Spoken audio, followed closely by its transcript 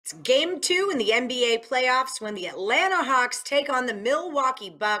Game 2 in the NBA playoffs when the Atlanta Hawks take on the Milwaukee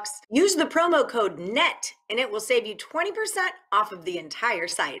Bucks. Use the promo code NET and it will save you 20% off of the entire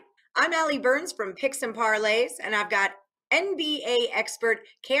site. I'm Allie Burns from Picks Parlays, and I've got NBA expert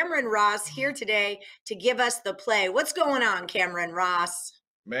Cameron Ross here today to give us the play. What's going on, Cameron Ross?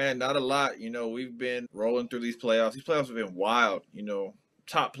 Man, not a lot. We've been rolling through these playoffs. These playoffs have been wild.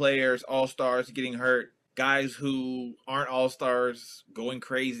 Top players, all-stars getting hurt, guys who aren't all-stars going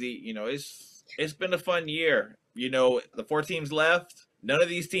crazy. It's been a fun year. The 4 teams left. None of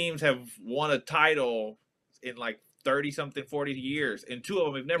these teams have won a title in like 30 something 40 years, and 2 of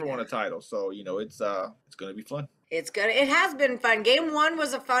them have never won a title. So, it's going to be fun. It's good. It has been fun. Game 1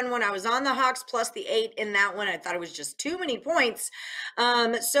 was a fun one. I was on the Hawks plus the 8 in that one. I thought it was just too many points.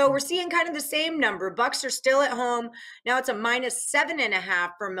 So we're seeing kind of the same number. Bucks are still at home. Now it's a -7.5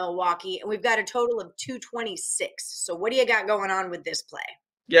 for Milwaukee, and we've got a total of 226. So what do you got going on with this play?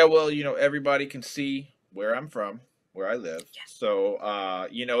 Yeah, well, everybody can see where I'm from, where I live. Yes. So,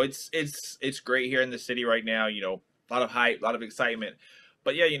 it's great here in the city right now. A lot of hype, a lot of excitement.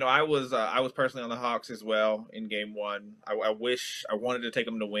 But yeah, I was personally on the Hawks as well in Game 1. I wanted to take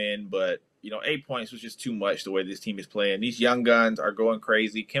them to win, but 8 points was just too much the way this team is playing. These young guns are going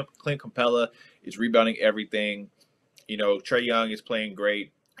crazy. Clint Capella is rebounding everything. Trae Young is playing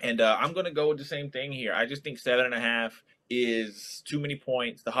great, and I'm going to go with the same thing here. I just think 7.5 is too many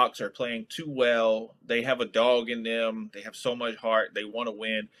points. The Hawks are playing too well. They have a dog in them. They have so much heart. They want to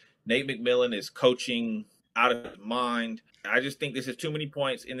win. Nate McMillan is coaching out of his mind. I just think this is too many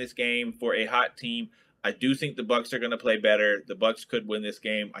points in this game for a hot team. I do think the Bucks are going to play better. The Bucks could win this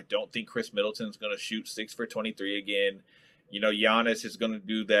game. I don't think Chris Middleton's going to shoot 6 for 23 again. Giannis is going to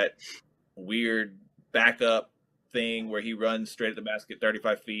do that weird backup thing where he runs straight at the basket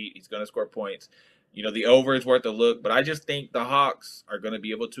 35 feet. He's going to score points. The over is worth a look, but I just think the Hawks are going to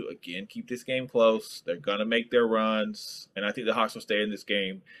be able to, again, keep this game close. They're going to make their runs, and I think the Hawks will stay in this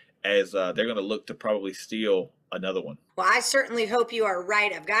game as they're going to look to probably steal another one. Well, I certainly hope you are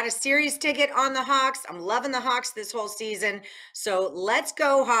right. I've got a series ticket on the Hawks. I'm loving the Hawks this whole season. So let's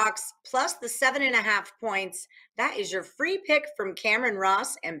go Hawks plus the 7.5 points. That is your free pick from Cameron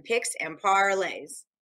Ross and Picks and Parlays.